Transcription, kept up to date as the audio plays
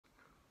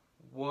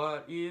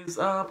What is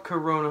up,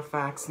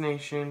 CoronaFax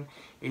Nation?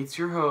 It's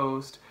your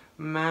host,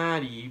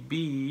 Maddie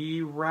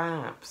B.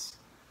 Raps.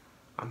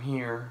 I'm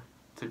here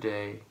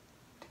today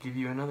to give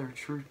you another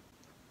true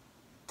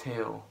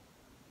tale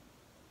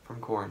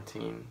from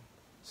quarantine.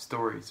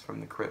 Stories from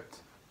the crypt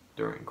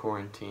during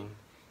quarantine.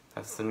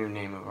 That's the new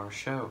name of our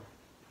show.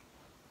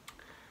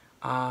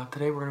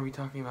 Today we're going to be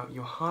talking about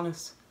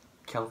Johannes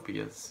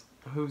Kelpius.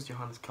 Who's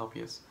Johannes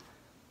Kelpius?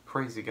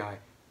 Crazy guy.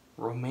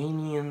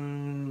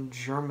 Romanian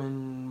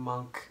German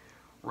monk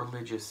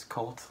religious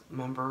cult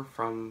member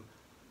from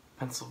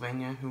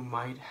Pennsylvania who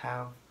might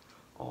have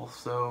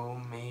also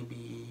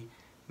maybe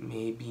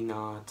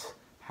not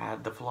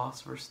had the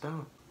Philosopher's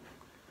Stone.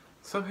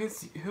 So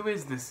who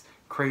is this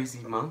crazy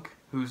monk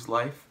whose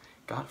life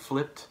got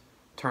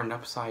turned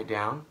upside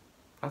down?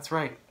 That's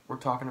right, we're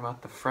talking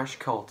about the fresh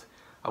cult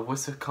of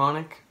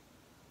Wissahickon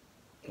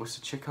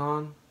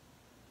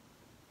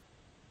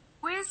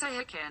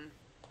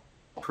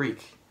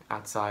Creek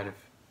outside of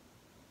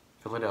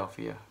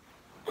Philadelphia.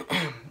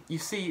 You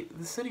see,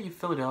 the city of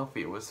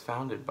Philadelphia was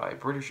founded by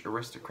British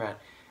aristocrat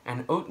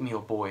and oatmeal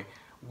boy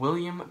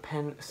William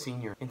Penn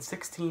Sr. in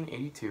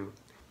 1682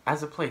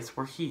 as a place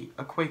where he,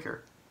 a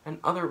Quaker, and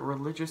other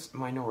religious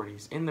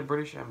minorities in the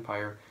British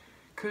Empire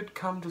could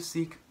come to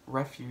seek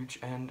refuge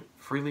and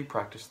freely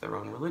practice their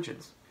own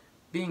religions.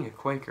 Being a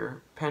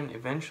Quaker, Penn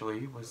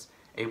eventually was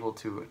able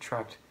to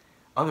attract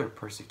other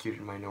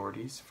persecuted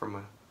minorities from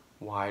a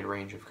wide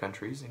range of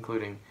countries,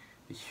 including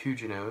the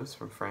Huguenots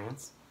from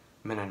France,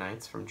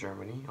 Mennonites from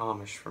Germany,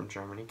 Amish from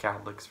Germany,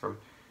 Catholics from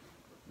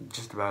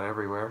just about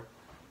everywhere,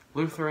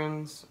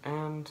 Lutherans,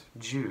 and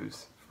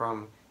Jews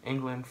from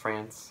England,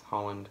 France,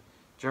 Holland,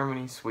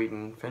 Germany,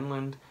 Sweden,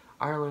 Finland,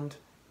 Ireland,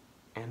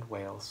 and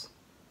Wales.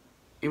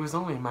 It was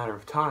only a matter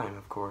of time,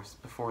 of course,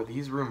 before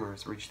these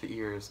rumors reached the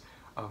ears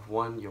of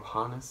one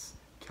Johannes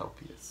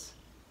Kelpius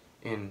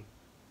in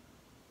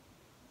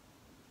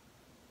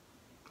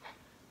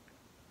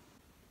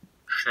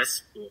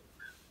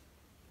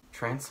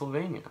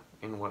Transylvania,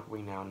 in what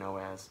we now know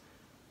as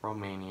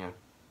Romania.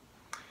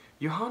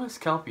 Johannes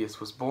Kelpius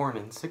was born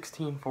in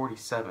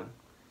 1647.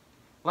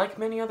 Like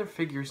many other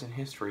figures in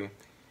history,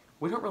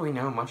 we don't really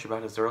know much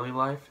about his early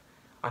life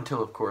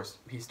until, of course,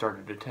 he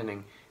started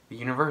attending the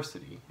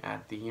university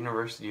at the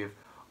University of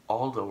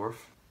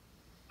Altdorf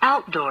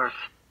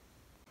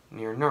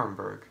near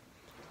Nuremberg.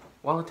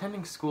 While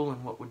attending school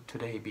in what would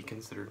today be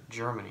considered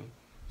Germany,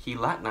 he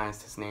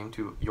Latinized his name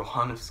to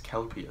Johannes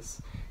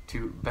Kelpius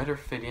to better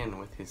fit in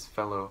with his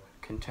fellow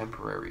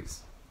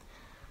contemporaries.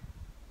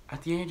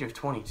 At the age of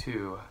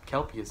 22,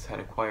 Kelpius had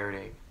acquired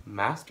a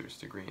master's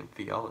degree in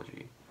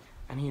theology,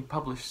 and he had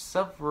published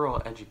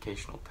several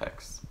educational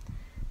texts.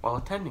 While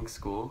attending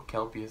school,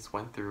 Kelpius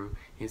went through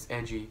his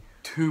edgy,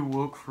 too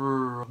woke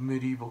for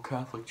medieval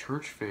Catholic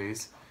Church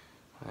phase.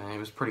 It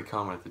was pretty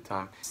common at the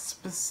time.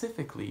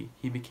 Specifically,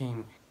 he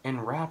became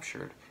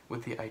enraptured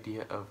with the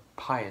idea of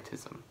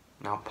pietism.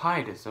 Now,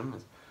 pietism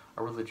is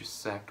a religious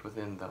sect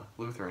within the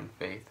Lutheran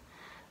faith,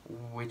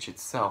 which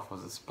itself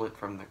was a split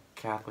from the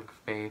Catholic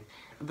faith.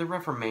 The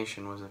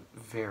Reformation was a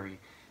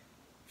very,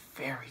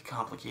 very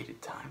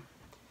complicated time.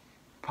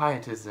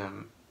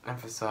 Pietism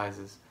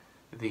emphasizes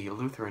the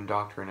Lutheran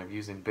doctrine of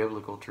using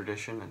biblical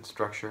tradition and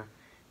structure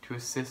to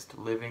assist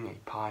living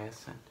a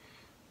pious and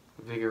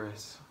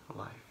vigorous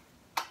life.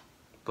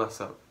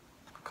 Bless up.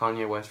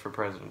 Kanye West for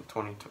president,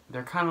 2020.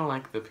 They're kind of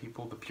like the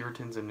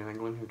Puritans in New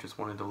England who just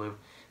wanted to live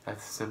that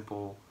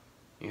simple,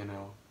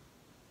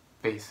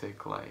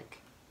 basic,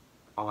 like,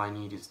 all I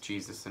need is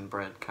Jesus and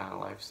bread kind of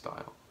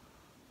lifestyle.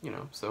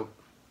 So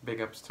big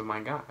ups to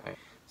my guy.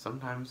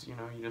 Sometimes, you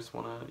just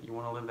wanna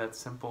live that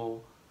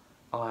simple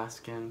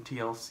Alaskan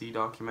TLC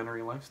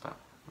documentary lifestyle.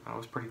 That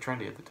was pretty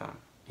trendy at the time.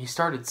 He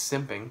started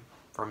simping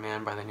for a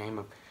man by the name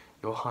of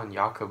Johann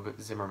Jakob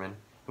Zimmermann,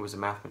 who was a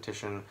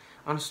mathematician,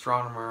 an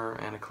astronomer,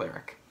 and a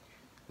cleric.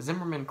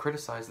 Zimmermann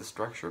criticized the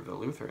structure of the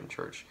Lutheran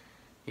Church.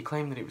 He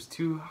claimed that it was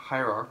too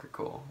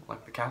hierarchical,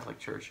 like the Catholic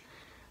Church,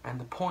 and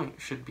the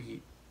point should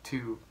be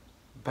to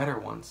better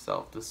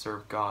oneself to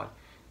serve God,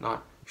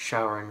 not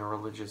showering a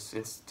religious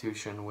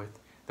institution with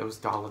those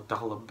dollar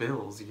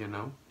bills,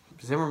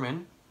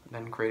 Zimmermann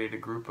then created a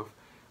group of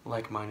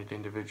like-minded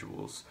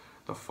individuals,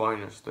 the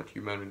finest that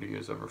humanity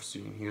has ever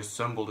seen. He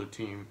assembled a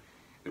team.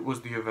 It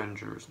was the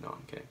Avengers. No,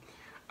 I'm kidding.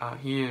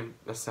 He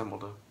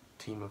assembled a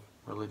team of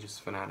religious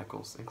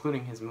fanaticals,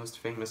 including his most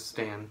famous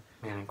man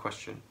in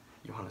question,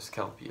 Johannes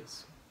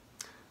Kelpius.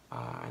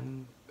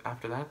 And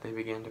after that, they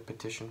began to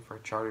petition for a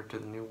charter to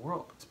the New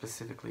World,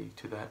 specifically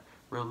to that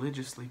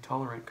religiously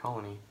tolerant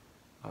colony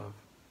of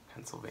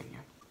Pennsylvania.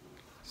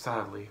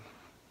 Sadly,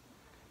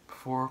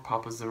 before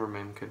Papa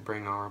Zimmermann could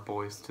bring our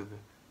boys to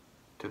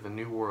the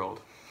New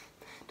World,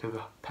 to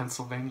the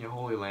Pennsylvania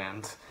Holy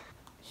Land,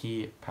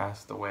 he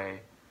passed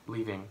away,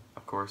 leaving,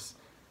 of course,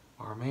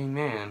 our main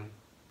man,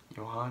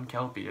 Johann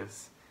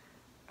Kelpius,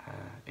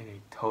 in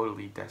a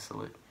totally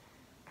desolate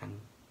and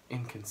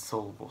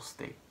inconsolable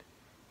state.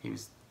 He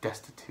was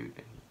destitute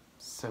and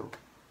so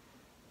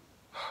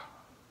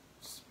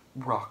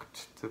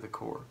rocked to the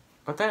core.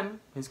 But then,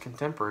 his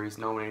contemporaries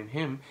nominated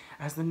him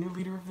as the new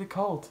leader of the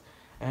cult,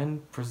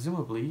 and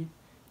presumably,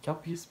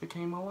 Kelpius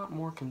became a lot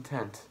more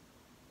content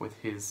with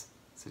his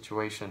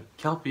situation.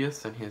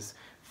 Kelpius and his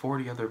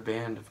 40 other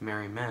band of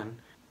merry men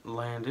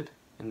landed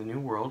in the New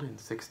World in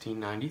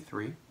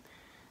 1693,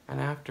 and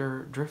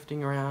after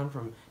drifting around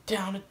from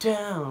town to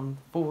town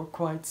for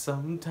quite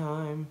some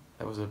time...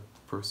 That was a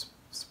Bruce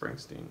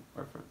Springsteen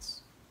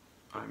reference.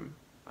 I'm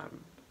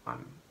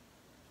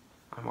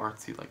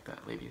artsy like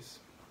that, ladies.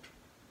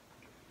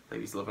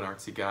 Ladies love an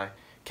artsy guy.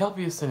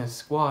 Kelpius and his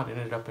squad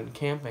ended up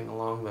encamping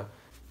along the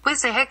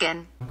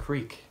Wissahickon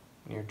Creek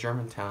near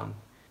Germantown.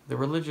 The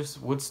religious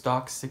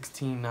Woodstock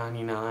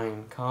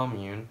 1699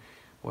 commune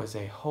was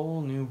a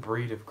whole new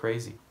breed of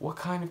crazy. What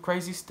kind of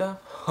crazy stuff?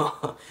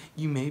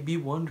 You may be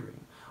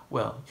wondering.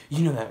 Well,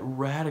 you know that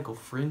radical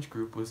fringe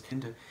group was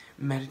into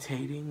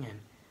meditating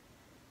and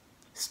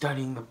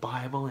studying the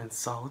Bible in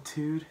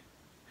solitude.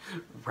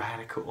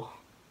 Radical.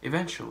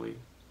 Eventually,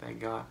 they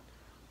got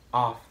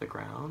off the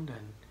ground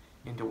and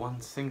into one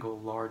single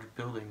large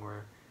building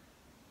where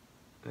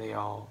they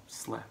all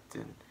slept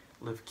and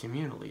lived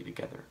communally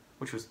together,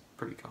 which was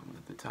pretty common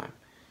at the time.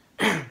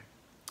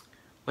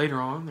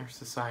 Later on, their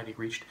society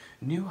reached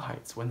new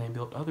heights when they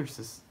built other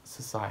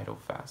societal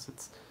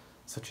facets,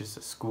 such as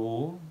a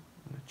school,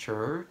 and a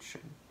church,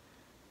 and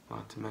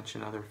not to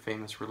mention other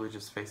famous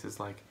religious faces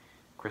like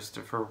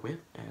Christopher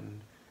Witt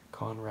and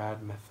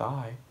Conrad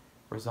Mathai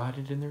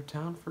resided in their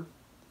town for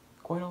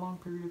quite a long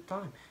period of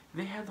time.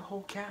 They had the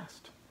whole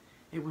cast.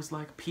 It was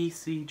like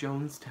PC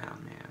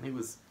Jonestown, man. It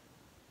was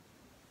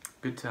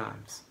good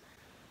times.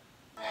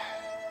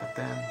 But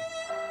then,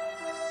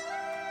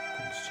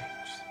 things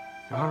changed.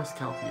 Johannes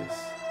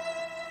Kelpius,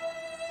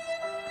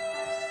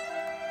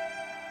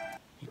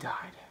 he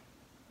died.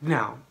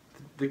 Now,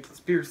 the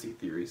conspiracy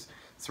theories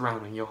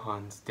surrounding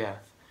Johann's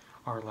death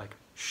are like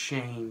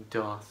Shane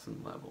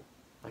Dawson level.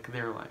 Like,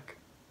 they're like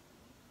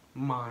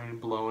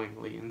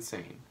mind-blowingly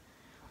insane.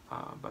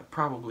 But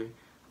probably,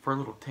 for a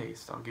little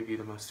taste, I'll give you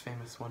the most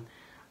famous one.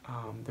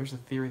 There's a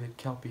theory that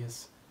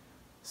Kelpius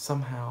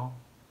somehow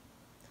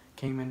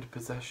came into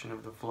possession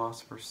of the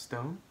Philosopher's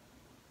Stone,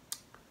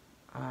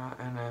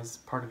 and as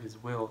part of his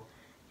will,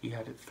 he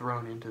had it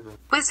thrown into the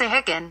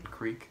Wissahickon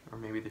Creek, or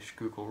maybe the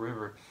Schuylkill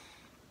River,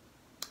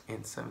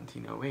 in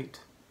 1708.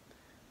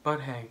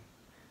 But hey,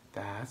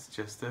 that's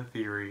just a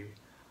theory,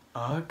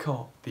 a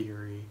cult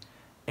theory,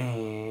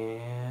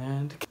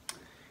 and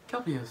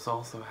Kelpius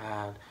also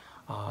had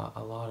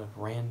a lot of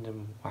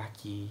random,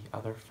 wacky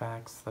other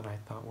facts that I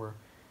thought were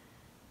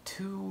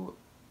too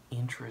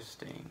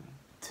interesting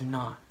to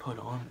not put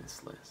on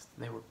this list.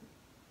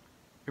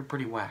 They're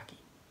pretty wacky.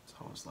 So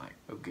I was like,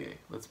 okay,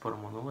 let's put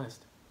them on the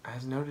list.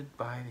 As noted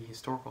by the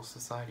Historical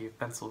Society of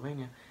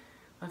Pennsylvania,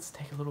 let's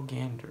take a little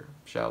gander,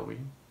 shall we?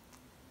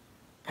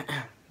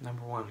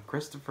 Number 1,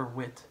 Christopher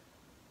Witt,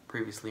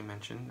 previously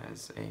mentioned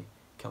as a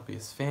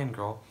Kelpius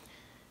fangirl,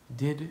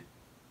 did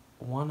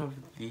one of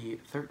the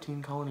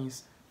 13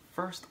 colonies'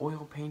 first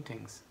oil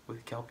paintings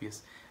with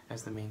Kelpius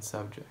as the main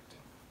subject.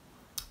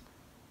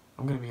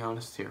 I'm gonna be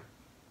honest here.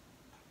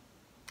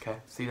 Okay,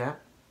 see that?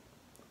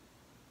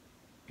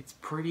 It's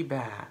pretty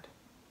bad.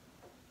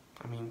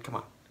 I mean, come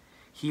on.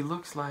 He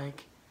looks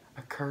like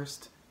a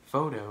cursed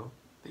photo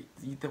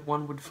that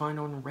one would find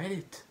on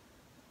Reddit.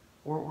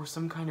 Or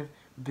some kind of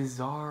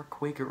bizarre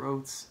Quaker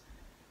Oats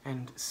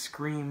and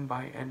Scream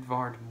by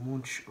Edvard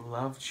Munch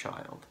love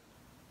child.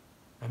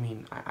 I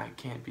mean, I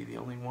can't be the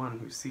only one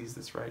who sees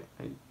this, right?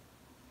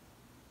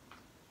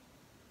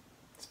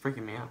 It's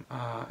freaking me out.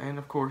 And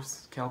of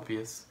course,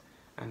 Kelpius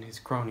and his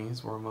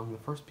cronies were among the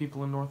first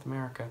people in North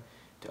America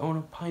to own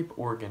a pipe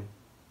organ,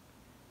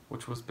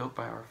 which was built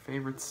by our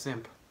favorite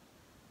simp,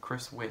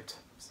 Chris Witt.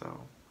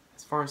 So,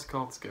 as far as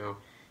cults go,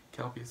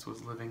 Kelpius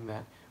was living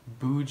that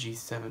bougie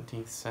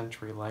 17th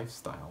century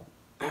lifestyle.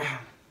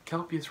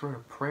 Kelpius wrote a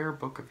prayer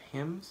book of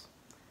hymns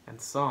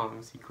and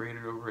songs he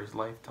created over his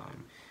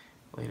lifetime,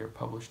 later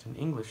published in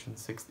English in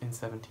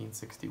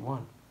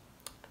 1761.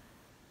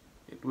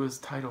 It was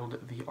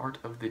titled The Art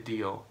of the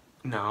Deal.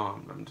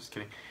 No, I'm just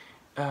kidding.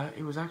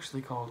 It was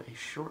actually called A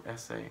Short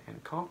Essay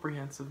and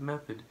Comprehensive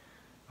Method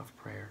of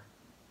Prayer.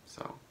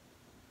 So,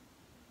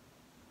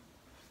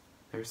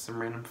 there's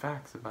some random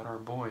facts about our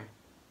boy,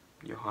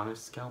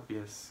 Johannes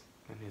Kelpius,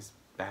 and his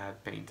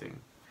bad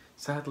painting.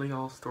 Sadly,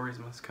 all stories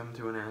must come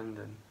to an end,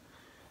 and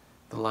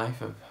the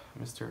life of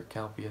Mr.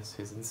 Kelpius,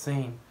 his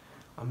insane,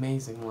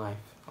 amazing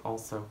life,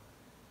 also,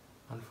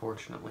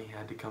 unfortunately,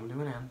 had to come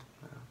to an end.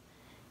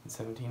 In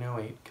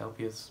 1708,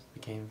 Kelpius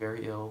became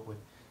very ill with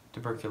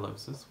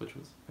tuberculosis, which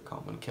was a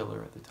common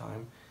killer at the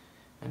time,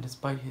 and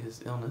despite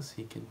his illness,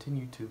 he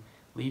continued to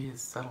lead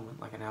his settlement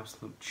like an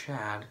absolute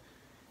Chad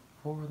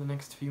for the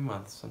next few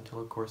months, until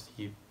of course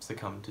he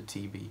succumbed to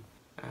TB.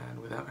 And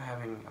without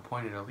having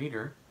appointed a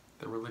leader,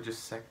 the religious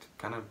sect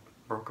kind of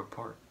broke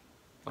apart.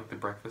 Like the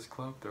Breakfast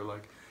Club, they're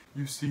like,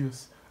 you see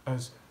us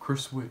as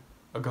Chris Witt,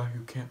 a guy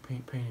who can't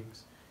paint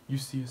paintings. You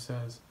see us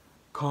as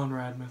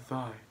Conrad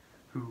Mathai,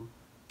 who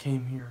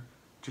came here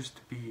just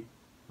to be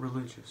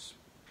religious.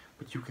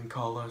 But you can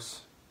call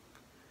us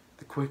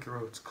the Quaker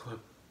Oats clip.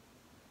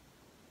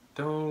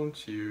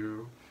 Don't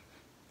you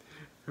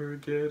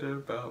forget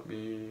about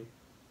me.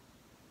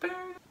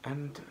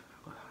 And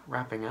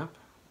wrapping up,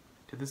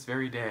 to this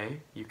very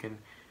day, you can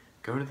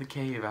go to the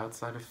cave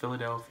outside of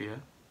Philadelphia,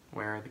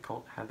 where the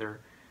cult had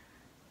their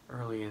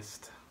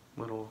earliest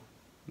little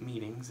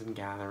meetings and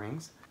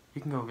gatherings.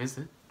 You can go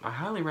visit. I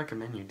highly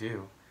recommend you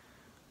do.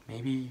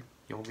 Maybe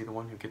you'll be the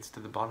one who gets to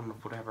the bottom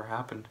of whatever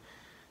happened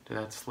to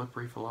that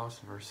slippery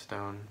philosopher's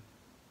stone.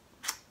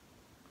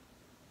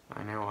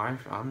 I know,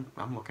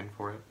 I'm looking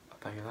for it, I'll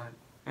tell you that.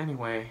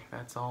 Anyway,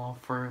 that's all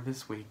for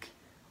this week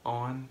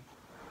on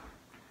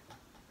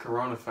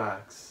Corona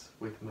Facts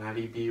with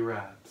Maddie B.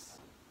 Raps.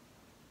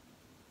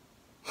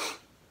 I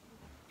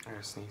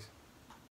gotta sneeze.